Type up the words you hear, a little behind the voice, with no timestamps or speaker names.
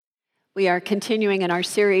We are continuing in our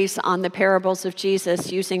series on the parables of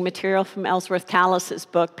Jesus using material from Ellsworth Kalas's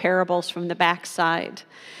book, Parables from the Backside.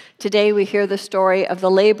 Today we hear the story of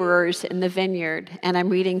the laborers in the vineyard, and I'm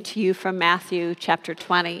reading to you from Matthew chapter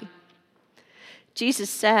 20. Jesus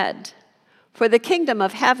said, "For the kingdom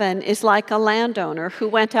of heaven is like a landowner who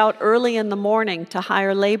went out early in the morning to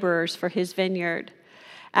hire laborers for his vineyard.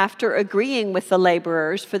 After agreeing with the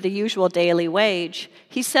laborers for the usual daily wage,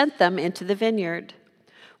 he sent them into the vineyard.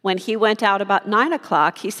 When he went out about 9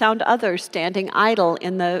 o'clock, he found others standing idle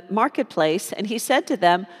in the marketplace, and he said to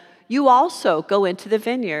them, 'You also go into the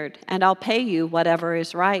vineyard, and I'll pay you whatever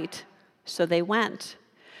is right.' So they went.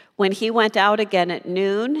 When he went out again at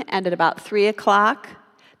noon, and at about 3 o'clock,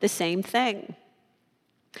 the same thing.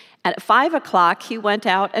 And at 5 o'clock, he went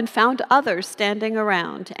out and found others standing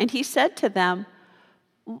around, and he said to them,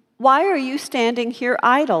 'Why are you standing here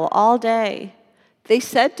idle all day?' They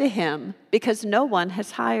said to him, 'Because no one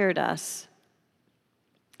has hired us.'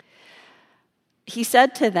 He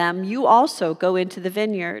said to them, 'You also go into the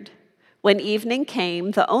vineyard.' When evening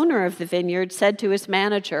came, the owner of the vineyard said to his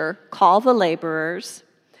manager, 'Call the laborers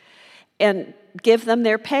and give them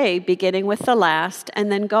their pay, beginning with the last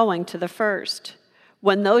and then going to the first.'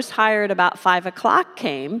 When those hired about 5 o'clock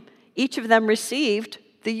came, each of them received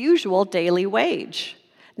the usual daily wage.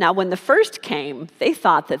 Now, when the first came, they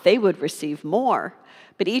thought that they would receive more,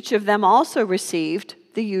 but each of them also received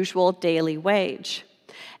the usual daily wage.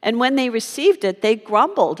 And when they received it, they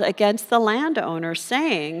grumbled against the landowner,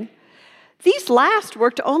 saying, 'These last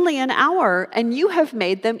worked only an hour, and you have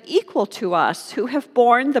made them equal to us, who have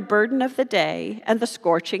borne the burden of the day and the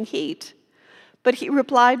scorching heat.' But he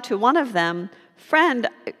replied to one of them, 'Friend,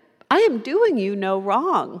 I am doing you no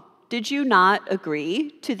wrong. Did you not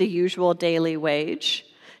agree to the usual daily wage?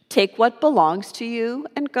 Take what belongs to you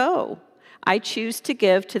and go. I choose to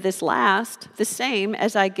give to this last the same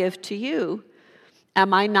as I give to you.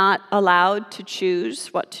 Am I not allowed to choose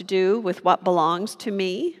what to do with what belongs to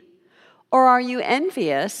me? Or are you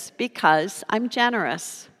envious because I'm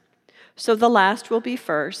generous? So the last will be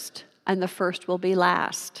first, and the first will be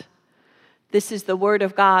last.' This is the word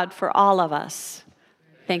of God for all of us.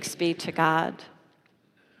 Thanks be to God."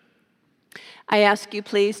 I ask you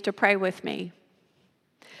please to pray with me.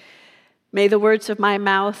 May the words of my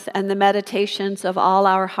mouth and the meditations of all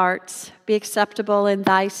our hearts be acceptable in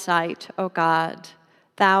thy sight, O God,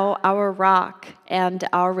 thou our rock and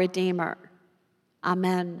our Redeemer.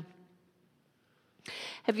 Amen.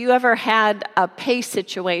 Have you ever had a pay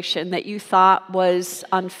situation that you thought was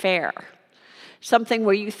unfair? Something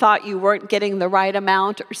where you thought you weren't getting the right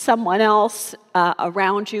amount, or someone else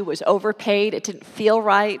around you was overpaid, it didn't feel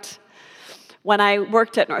right? When I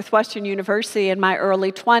worked at Northwestern University in my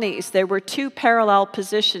early 20s, there were two parallel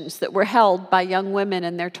positions that were held by young women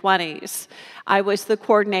in their 20s. I was the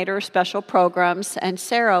coordinator of special programs, and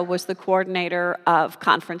Sarah was the coordinator of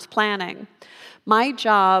conference planning. My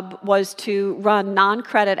job was to run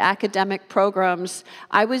non-credit academic programs.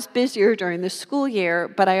 I was busier during the school year,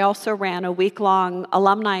 but I also ran a week-long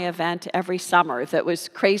alumni event every summer that was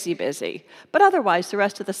crazy busy. But otherwise, the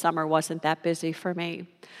rest of the summer wasn't that busy for me.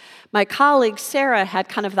 My colleague, Sarah, had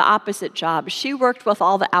kind of the opposite job. She worked with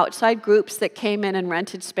all the outside groups that came in and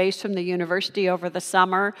rented space from the university over the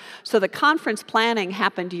summer. So the conference planning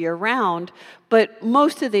happened year-round, but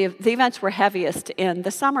most of the events were heaviest in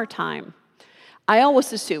the summertime. I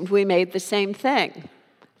always assumed we made the same thing.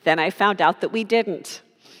 Then I found out that we didn't.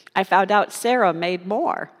 I found out Sarah made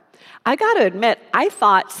more. I got to admit, I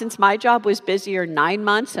thought since my job was busier 9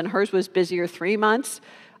 months and hers was busier 3 months,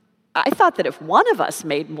 I thought that if one of us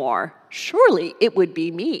made more, surely it would be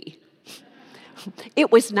me.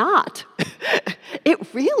 It was not.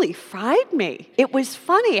 It really fried me. It was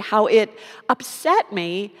funny how it upset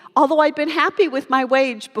me, although I'd been happy with my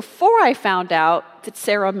wage before I found out that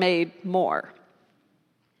Sarah made more.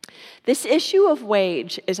 This issue of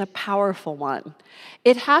wage is a powerful one.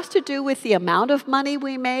 It has to do with the amount of money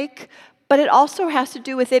we make, but it also has to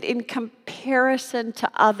do with it in comparison to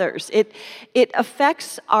others. It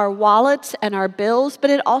affects our wallets and our bills, but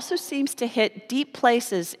it also seems to hit deep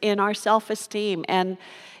places in our self-esteem, and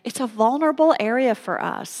it's a vulnerable area for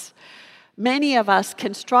us. Many of us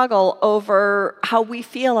can struggle over how we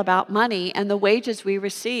feel about money and the wages we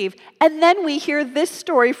receive, and then we hear this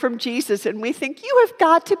story from Jesus, and we think, "You have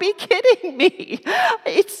got to be kidding me."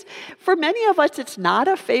 For many of us, it's not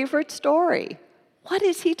a favorite story. What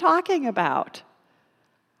is he talking about?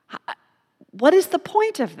 What is the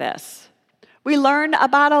point of this? We learn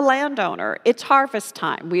about a landowner. It's harvest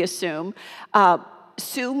time, we assume.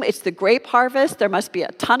 Assume it's the grape harvest. There must be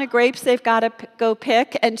a ton of grapes they've got to go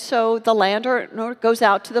pick. And so the landowner goes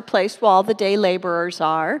out to the place where all the day laborers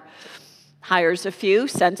are. hires a few,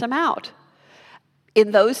 sends them out.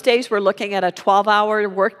 In those days, we're looking at a 12-hour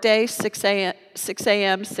workday, 6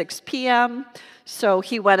 a.m., 6 p.m. So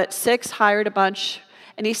he went at 6, hired a bunch,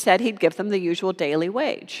 and he said he'd give them the usual daily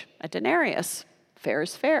wage, a denarius. Fair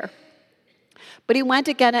is fair. But he went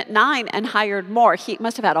again at 9 and hired more. He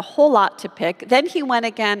must have had a whole lot to pick. Then he went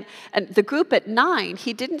again, and the group at 9,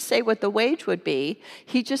 he didn't say what the wage would be.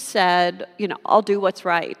 He just said, I'll do what's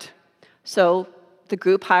right. So the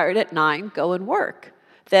group hired at 9, go and work.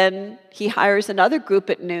 Then he hires another group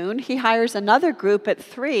at noon. He hires another group at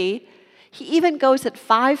 3. He even goes at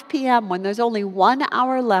 5 p.m. when there's only 1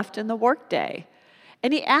 hour left in the workday.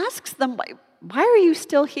 And he asks them, why are you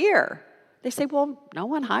still here? They say, well, no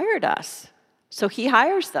one hired us. So he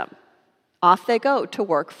hires them. Off they go to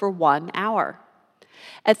work for 1 hour.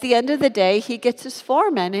 At the end of the day, he gets his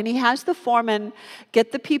foreman, and he has the foreman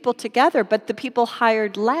get the people together, but the people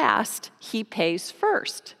hired last, he pays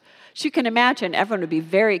first. So you can imagine everyone would be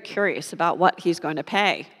very curious about what he's going to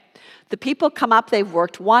pay. The people come up, they've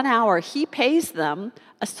worked 1 hour, he pays them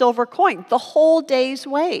a silver coin, the whole day's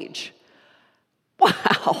wage.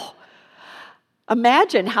 Wow.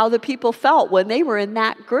 Imagine how the people felt when they were in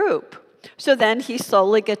that group. So then he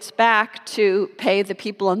slowly gets back to pay the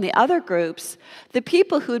people in the other groups. The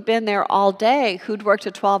people who'd been there all day, who'd worked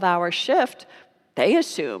a 12-hour shift, they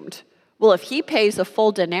assumed, well, if he pays a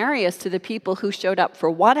full denarius to the people who showed up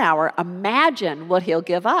for 1 hour, imagine what he'll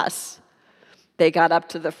give us. They got up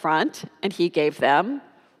to the front, and he gave them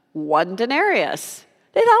 1 denarius.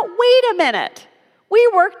 They thought, wait a minute. We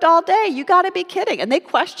worked all day. You got to be kidding. And they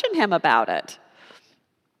questioned him about it.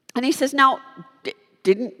 And he says, now,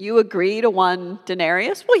 didn't you agree to 1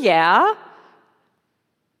 denarius? Well, yeah.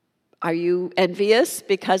 Are you envious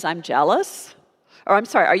because I'm jealous? Or I'm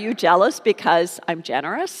sorry, are you jealous because I'm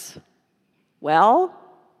generous? Well,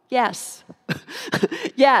 yes.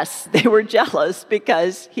 Yes, they were jealous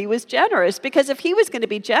because he was generous. Because if he was going to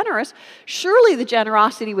be generous, surely the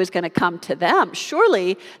generosity was going to come to them.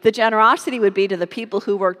 Surely the generosity would be to the people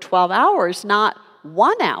who worked 12 hours, not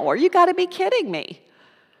 1 hour. You got to be kidding me.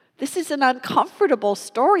 This is an uncomfortable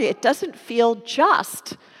story. It doesn't feel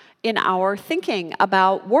just in our thinking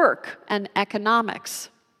about work and economics.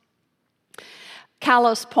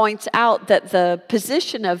 Kalos points out that the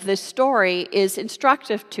position of this story is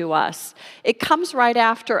instructive to us. It comes right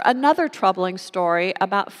after another troubling story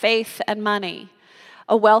about faith and money.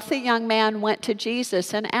 A wealthy young man went to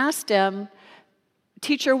Jesus and asked him,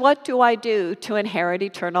 "Teacher, what do I do to inherit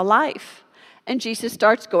eternal life?" And Jesus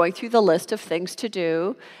starts going through the list of things to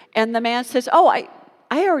do, and the man says, "Oh, I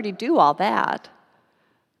already do all that.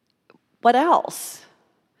 What else?"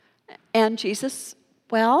 And Jesus,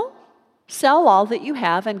 "Well, sell all that you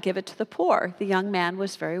have and give it to the poor." The young man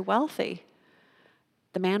was very wealthy.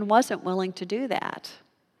 The man wasn't willing to do that,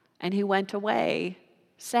 and he went away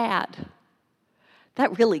sad.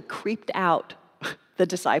 That really creeped out the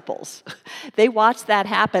disciples. They watched that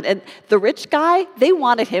happen, and the rich guy, they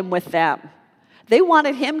wanted him with them. They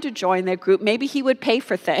wanted him to join their group. Maybe he would pay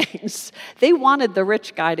for things. They wanted the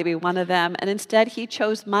rich guy to be one of them, and instead he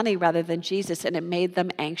chose money rather than Jesus, and it made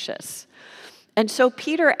them anxious. And so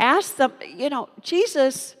Peter asked them,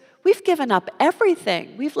 "Jesus, we've given up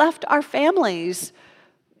everything. We've left our families.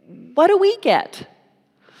 What do we get?"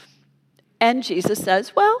 And Jesus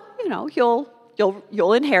says, "Well,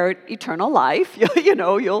 you'll inherit eternal life.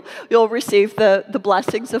 You'll receive the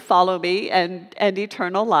blessings of follow me and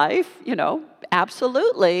eternal life.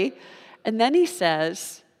 Absolutely." And then he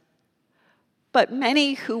says, "But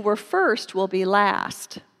many who were first will be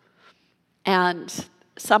last, and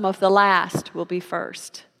some of the last will be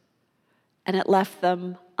first." And it left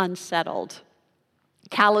them unsettled.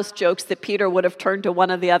 Kalos jokes that Peter would have turned to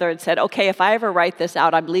one or the other and said, "Okay, if I ever write this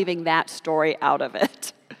out, I'm leaving that story out of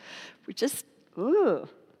it." Ooh.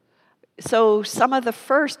 So some of the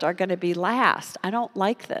first are going to be last. I don't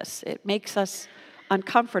like this. It makes us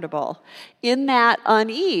uncomfortable. In that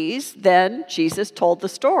unease, then Jesus told the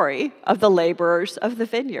story of the laborers of the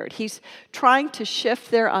vineyard. He's trying to shift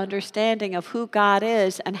their understanding of who God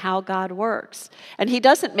is and how God works. And he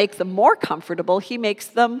doesn't make them more comfortable, he makes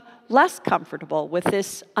them less comfortable with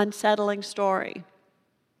this unsettling story.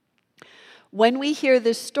 When we hear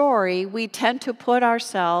this story, we tend to put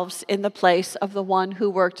ourselves in the place of the one who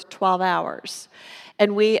worked 12 hours.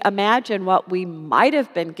 And we imagine what we might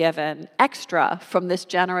have been given extra from this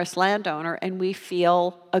generous landowner, and we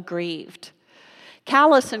feel aggrieved.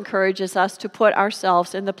 Kalos encourages us to put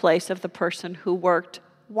ourselves in the place of the person who worked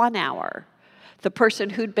 1 hour, the person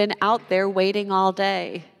who'd been out there waiting all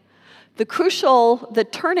day. The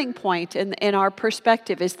turning point in our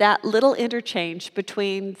perspective is that little interchange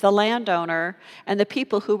between the landowner and the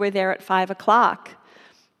people who were there at 5 o'clock.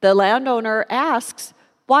 The landowner asks,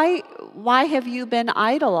 why have you been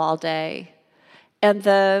idle all day? And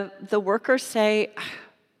the workers say,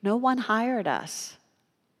 no one hired us.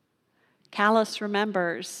 Callus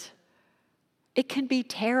remembers, it can be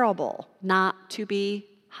terrible not to be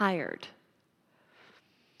hired.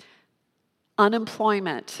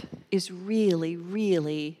 Unemployment is really,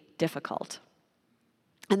 really difficult.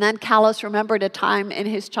 And then Callus remembered a time in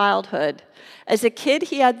his childhood. As a kid,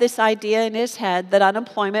 he had this idea in his head that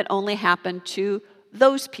unemployment only happened to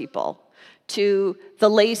those people, to the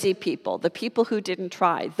lazy people, the people who didn't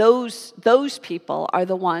try. Those people are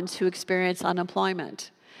the ones who experience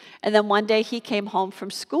unemployment. And then one day he came home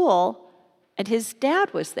from school, and his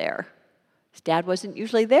dad was there. His dad wasn't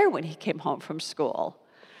usually there when he came home from school.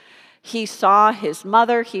 He saw his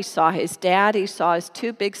mother, he saw his dad, he saw his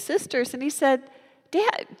two big sisters, and he said,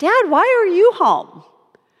 Dad, why are you home?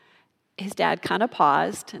 His dad kind of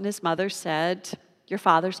paused, and his mother said, your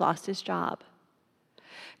father's lost his job.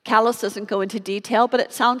 Callus doesn't go into detail, but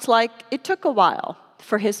it sounds like it took a while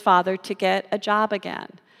for his father to get a job again.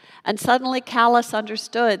 And suddenly Callus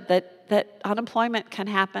understood that unemployment can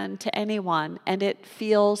happen to anyone, and it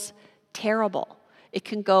feels terrible. It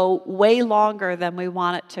can go way longer than we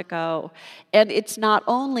want it to go. And it's not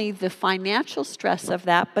only the financial stress of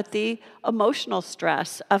that, but the emotional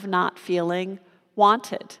stress of not feeling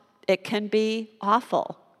wanted. It can be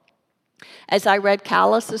awful. As I read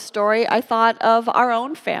Callus's story, I thought of our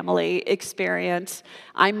own family experience.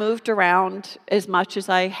 I moved around as much as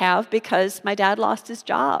I have because my dad lost his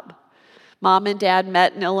job. Mom and Dad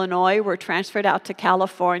met in Illinois, were transferred out to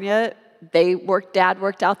California. Dad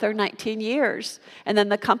worked out there 19 years. And then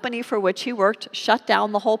the company for which he worked shut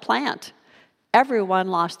down the whole plant. Everyone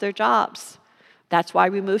lost their jobs. That's why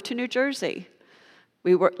we moved to New Jersey.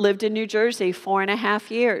 We lived in New Jersey 4.5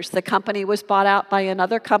 years. The company was bought out by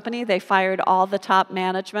another company. They fired all the top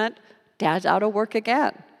management. Dad's out of work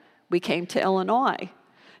again. We came to Illinois.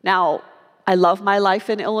 Now, I love my life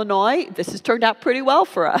in Illinois. This has turned out pretty well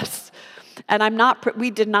for us. And we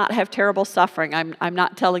did not have terrible suffering. I'm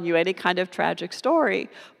not telling you any kind of tragic story,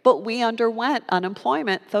 but we underwent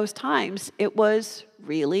unemployment those times. It was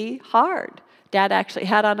really hard. Dad actually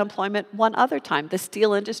had unemployment one other time. The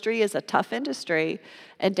steel industry is a tough industry,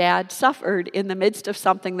 and Dad suffered in the midst of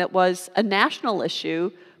something that was a national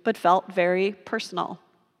issue, but felt very personal.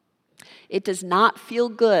 It does not feel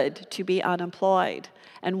good to be unemployed.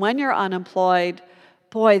 And when you're unemployed,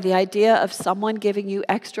 boy, the idea of someone giving you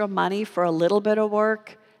extra money for a little bit of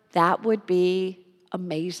work, that would be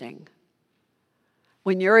amazing.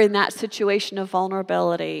 When you're in that situation of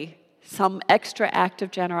vulnerability, some extra act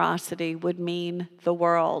of generosity would mean the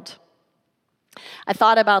world. I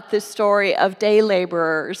thought about this story of day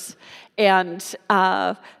laborers and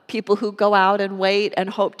people who go out and wait and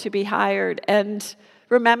hope to be hired, and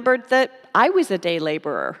remembered that I was a day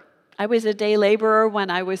laborer. I was a day laborer when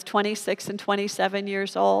I was 26 and 27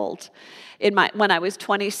 years old. When I was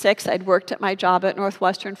 26, I'd worked at my job at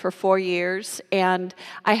Northwestern for 4 years, and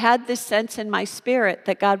I had this sense in my spirit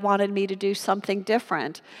that God wanted me to do something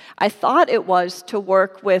different. I thought it was to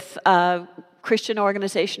work with a Christian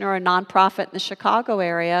organization or a nonprofit in the Chicago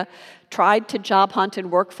area. Tried to job hunt and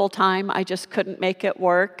work full-time. I just couldn't make it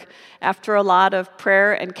work. After a lot of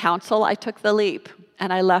prayer and counsel, I took the leap,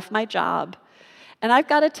 and I left my job. And I've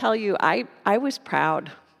got to tell you, I was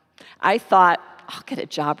proud. I thought, I'll get a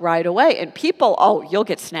job right away. And people, you'll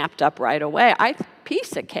get snapped up right away.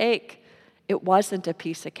 Piece of cake. It wasn't a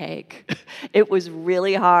piece of cake. It was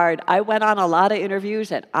really hard. I went on a lot of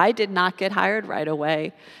interviews, and I did not get hired right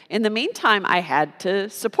away. In the meantime, I had to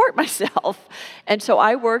support myself. And so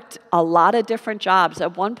I worked a lot of different jobs.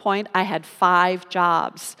 At one point, I had 5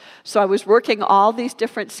 jobs. So I was working all these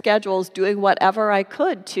different schedules, doing whatever I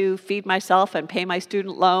could to feed myself and pay my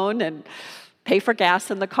student loan and pay for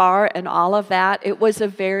gas in the car and all of that. It was a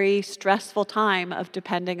very stressful time of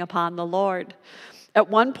depending upon the Lord. At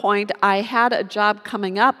one point, I had a job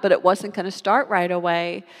coming up, but it wasn't going to start right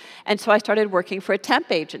away. And so I started working for a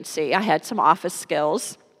temp agency. I had some office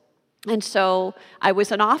skills. And so I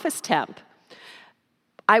was an office temp.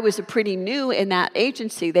 I was pretty new in that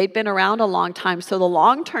agency. They'd been around a long time, so the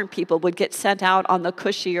long-term people would get sent out on the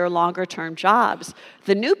cushier, longer-term jobs.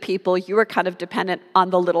 The new people, you were kind of dependent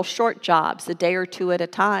on the little short jobs, a day or two at a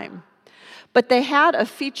time. But they had a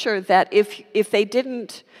feature that if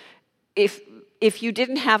you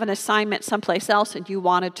didn't have an assignment someplace else and you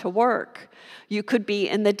wanted to work, you could be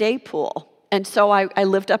in the day pool. And so I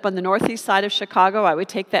lived up on the northeast side of Chicago. I would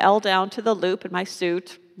take the L down to the Loop in my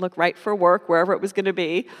suit, look right for work, wherever it was going to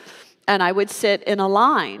be, and I would sit in a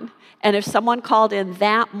line. And if someone called in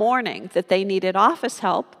that morning that they needed office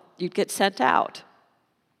help, you'd get sent out.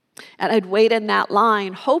 And I'd wait in that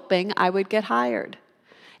line hoping I would get hired.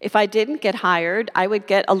 If I didn't get hired, I would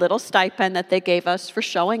get a little stipend that they gave us for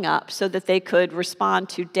showing up so that they could respond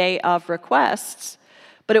to day of requests,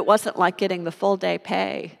 but it wasn't like getting the full day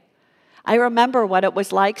pay. I remember what it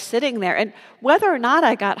was like sitting there, and whether or not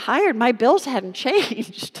I got hired, my bills hadn't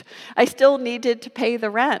changed. I still needed to pay the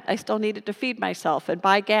rent. I still needed to feed myself and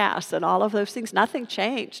buy gas and all of those things. Nothing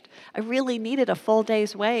changed. I really needed a full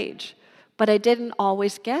day's wage, but I didn't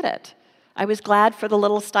always get it. I was glad for the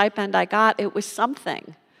little stipend I got. It was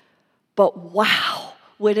something. But wow,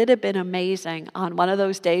 would it have been amazing on one of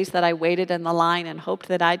those days that I waited in the line and hoped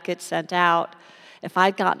that I'd get sent out, if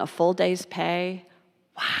I'd gotten a full day's pay?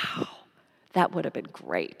 Wow, that would have been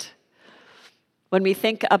great. When we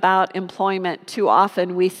think about employment, too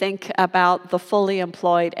often we think about the fully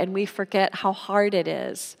employed and we forget how hard it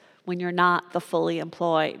is when you're not the fully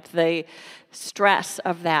employed. The stress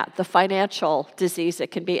of that, the financial disease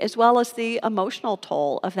it can be, as well as the emotional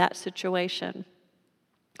toll of that situation.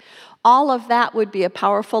 All of that would be a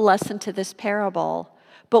powerful lesson to this parable,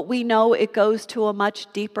 but we know it goes to a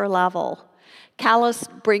much deeper level. Callus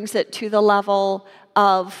brings it to the level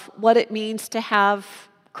of what it means to have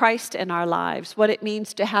Christ in our lives, what it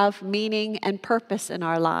means to have meaning and purpose in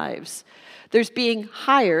our lives. There's being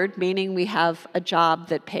hired, meaning we have a job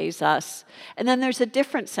that pays us. And then there's a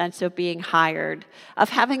different sense of being hired, of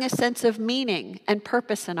having a sense of meaning and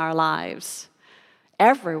purpose in our lives.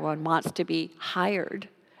 Everyone wants to be hired.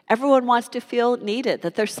 Everyone wants to feel needed,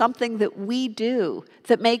 that there's something that we do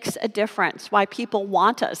that makes a difference, why people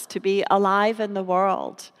want us to be alive in the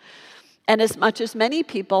world. And as much as many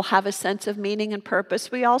people have a sense of meaning and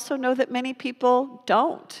purpose, we also know that many people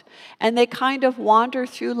don't. And they kind of wander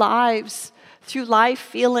through life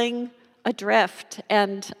feeling adrift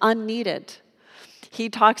and unneeded. He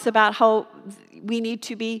talks about how we need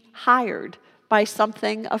to be hired by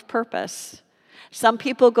something of purpose. Some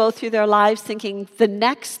people go through their lives thinking the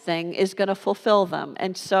next thing is going to fulfill them.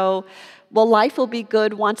 And so, well, life will be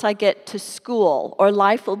good once I get to school, or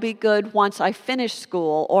life will be good once I finish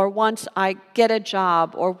school, or once I get a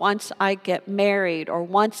job, or once I get married, or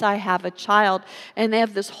once I have a child. And they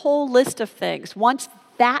have this whole list of things. Once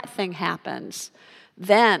that thing happens,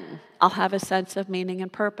 then I'll have a sense of meaning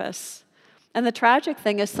and purpose. And the tragic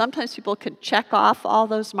thing is sometimes people can check off all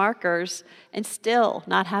those markers and still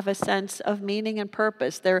not have a sense of meaning and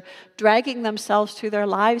purpose. They're dragging themselves through their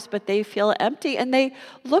lives, but they feel empty. And they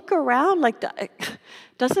look around like,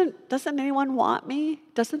 doesn't anyone want me?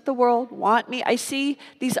 Doesn't the world want me? I see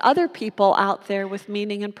these other people out there with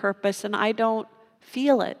meaning and purpose, and I don't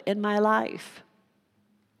feel it in my life.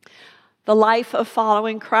 The life of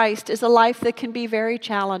following Christ is a life that can be very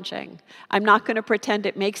challenging. I'm not going to pretend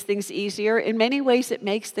it makes things easier. In many ways, it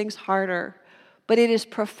makes things harder, but it is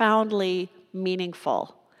profoundly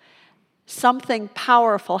meaningful. Something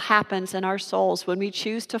powerful happens in our souls when we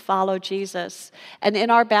choose to follow Jesus. And in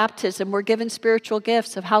our baptism, we're given spiritual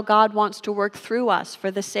gifts of how God wants to work through us for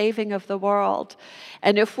the saving of the world.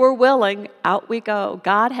 And if we're willing, out we go.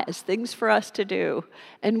 God has things for us to do.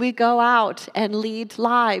 And we go out and lead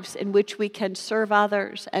lives in which we can serve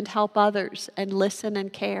others and help others and listen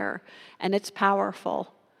and care. And it's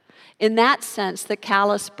powerful. In that sense that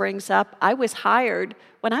Callus brings up, I was hired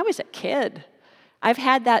when I was a kid. I've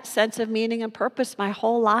had that sense of meaning and purpose my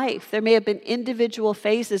whole life. There may have been individual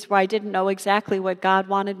phases where I didn't know exactly what God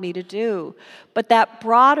wanted me to do. But that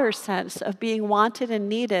broader sense of being wanted and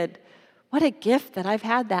needed, what a gift that I've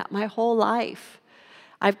had that my whole life.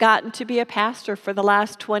 I've gotten to be a pastor for the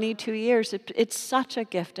last 22 years. It's such a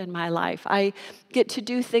gift in my life. I get to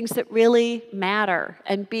do things that really matter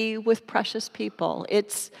and be with precious people.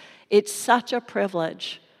 It's such a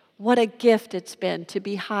privilege. What a gift it's been to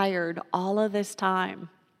be hired all of this time.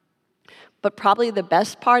 But probably the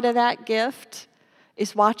best part of that gift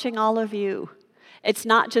is watching all of you. It's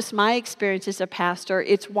not just my experience as a pastor,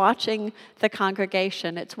 it's watching the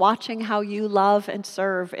congregation. It's watching how you love and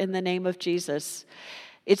serve in the name of Jesus.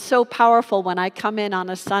 It's so powerful when I come in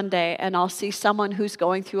on a Sunday and I'll see someone who's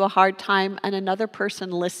going through a hard time and another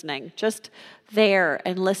person listening, just there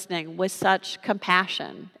and listening with such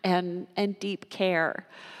compassion and deep care.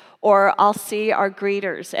 Or I'll see our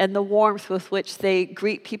greeters and the warmth with which they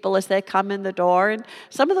greet people as they come in the door. And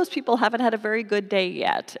some of those people haven't had a very good day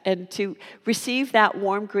yet. And to receive that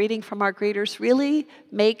warm greeting from our greeters really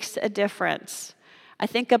makes a difference. I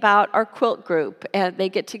think about our quilt group, and they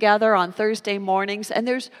get together on Thursday mornings, and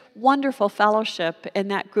there's wonderful fellowship in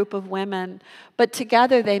that group of women. But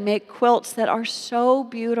together they make quilts that are so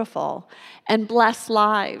beautiful and bless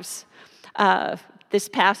lives. This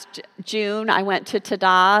past June, I went to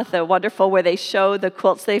Tada, the wonderful, where they show the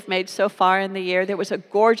quilts they've made so far in the year. There was a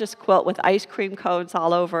gorgeous quilt with ice cream cones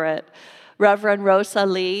all over it. Reverend Rosa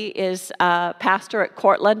Lee is a pastor at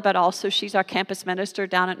Cortland, but also she's our campus minister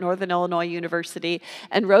down at Northern Illinois University.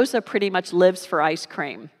 And Rosa pretty much lives for ice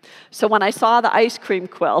cream. So when I saw the ice cream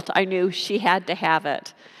quilt, I knew she had to have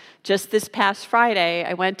it. Just this past Friday,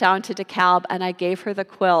 I went down to DeKalb and I gave her the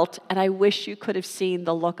quilt, and I wish you could have seen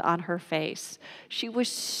the look on her face. She was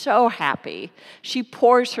so happy. She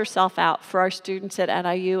pours herself out for our students at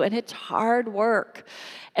NIU, and it's hard work.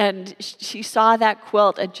 And she saw that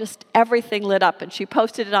quilt and just everything lit up, and she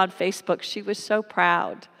posted it on Facebook. She was so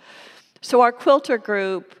proud. So our quilter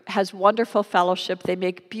group has wonderful fellowship. They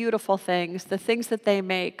make beautiful things. The things that they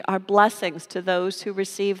make are blessings to those who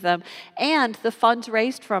receive them. And the funds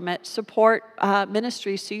raised from it support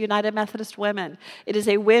ministries to United Methodist Women. It is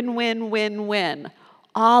a win-win-win-win.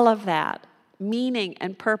 All of that, meaning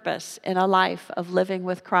and purpose in a life of living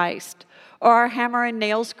with Christ. Or our Hammer and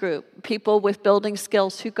Nails group, people with building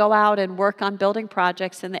skills who go out and work on building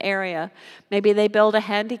projects in the area. Maybe they build a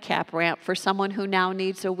handicap ramp for someone who now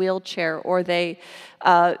needs a wheelchair, or they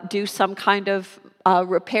do some kind of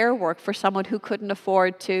repair work for someone who couldn't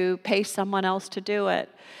afford to pay someone else to do it.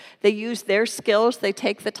 They use their skills, they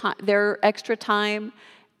take their extra time,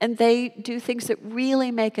 and they do things that really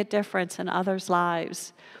make a difference in others'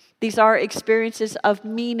 lives. These are experiences of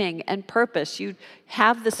meaning and purpose. You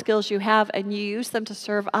have the skills you have, and you use them to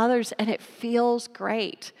serve others, and it feels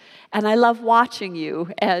great. And I love watching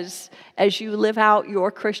you as you live out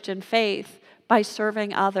your Christian faith by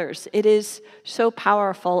serving others. It is so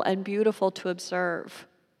powerful and beautiful to observe.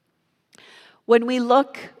 When we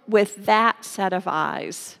look with that set of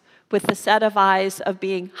eyes, with the set of eyes of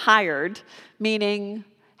being hired, meaning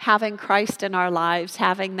having Christ in our lives,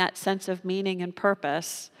 having that sense of meaning and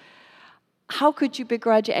purpose, how could you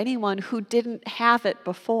begrudge anyone who didn't have it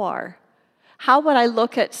before? How would I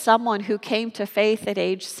look at someone who came to faith at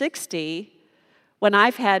age 60 when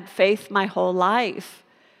I've had faith my whole life?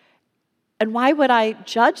 And why would I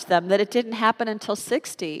judge them that it didn't happen until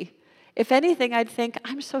 60? If anything, I'd think,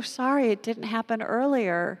 I'm so sorry it didn't happen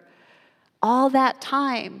earlier. All that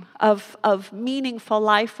time of meaningful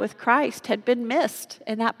life with Christ had been missed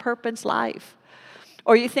in that person's life.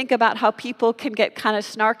 Or you think about how people can get kind of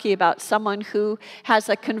snarky about someone who has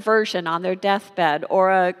a conversion on their deathbed, or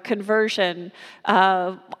a conversion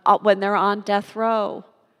when they're on death row.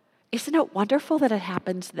 Isn't it wonderful that it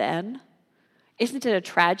happens then? Isn't it a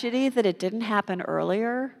tragedy that it didn't happen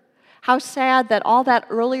earlier? How sad that all that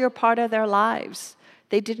earlier part of their lives,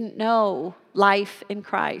 they didn't know life in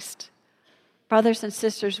Christ. Brothers and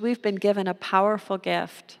sisters, we've been given a powerful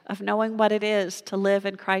gift of knowing what it is to live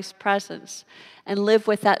in Christ's presence and live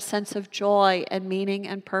with that sense of joy and meaning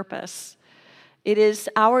and purpose. It is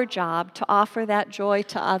our job to offer that joy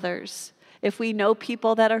to others. If we know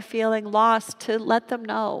people that are feeling lost, to let them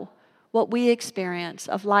know what we experience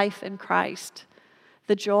of life in Christ,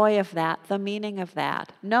 the joy of that, the meaning of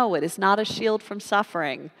that. No, it is not a shield from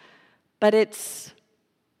suffering, but it's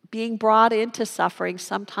being brought into suffering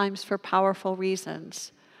sometimes for powerful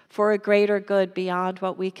reasons, for a greater good beyond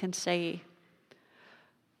what we can see.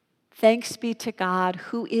 Thanks be to God,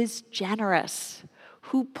 who is generous,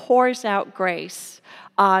 who pours out grace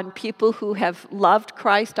on people who have loved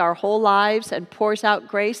Christ our whole lives, and pours out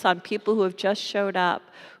grace on people who have just showed up,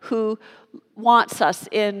 who wants us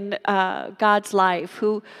in God's life,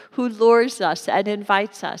 who lures us and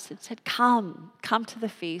invites us and said, come to the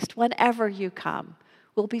feast whenever you come.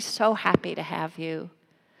 We'll be so happy to have you.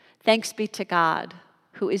 Thanks be to God,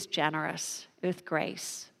 who is generous with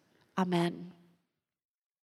grace. Amen.